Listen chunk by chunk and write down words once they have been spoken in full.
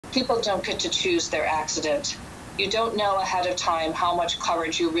People don't get to choose their accident. You don't know ahead of time how much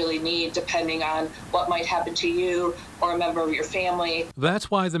coverage you really need depending on what might happen to you or a member of your family.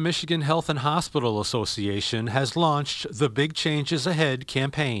 That's why the Michigan Health and Hospital Association has launched the Big Changes Ahead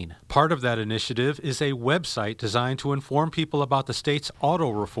campaign. Part of that initiative is a website designed to inform people about the state's auto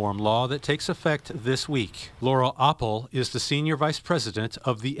reform law that takes effect this week. Laura Oppel is the Senior Vice President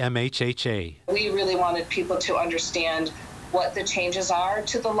of the MHHA. We really wanted people to understand what the changes are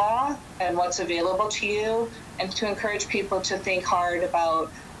to the law and what's available to you, and to encourage people to think hard about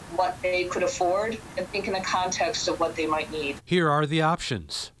what they could afford and think in the context of what they might need. Here are the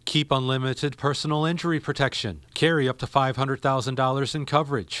options. Keep unlimited personal injury protection. Carry up to $500,000 in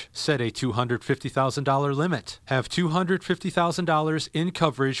coverage. Set a $250,000 limit. Have $250,000 in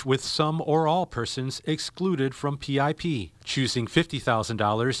coverage with some or all persons excluded from PIP. Choosing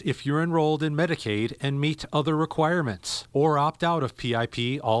 $50,000 if you're enrolled in Medicaid and meet other requirements. Or opt out of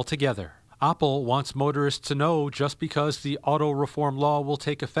PIP altogether. Oppel wants motorists to know just because the auto reform law will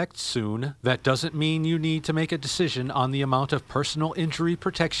take effect soon, that doesn't mean you need to make a decision on the amount of personal injury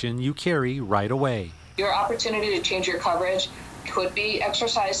protection you carry right away. Your opportunity to change your coverage could be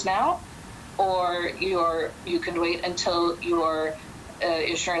exercised now, or you can wait until your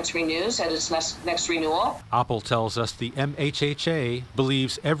insurance renews at its next renewal. Oppel tells us the MHHA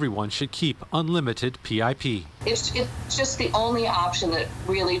believes everyone should keep unlimited PIP. It's just the only option that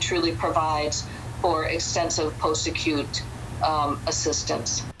really truly provides for extensive post-acute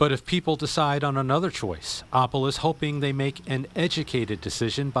assistance. But if people decide on another choice, Oppel is hoping they make an educated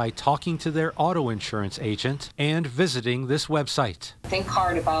decision by talking to their auto insurance agent and visiting this website. Think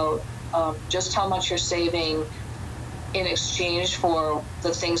hard about just how much you're saving in exchange for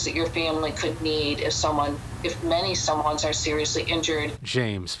the things that your family could need if many someones are seriously injured.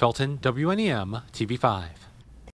 James Felton, WNEM, TV5.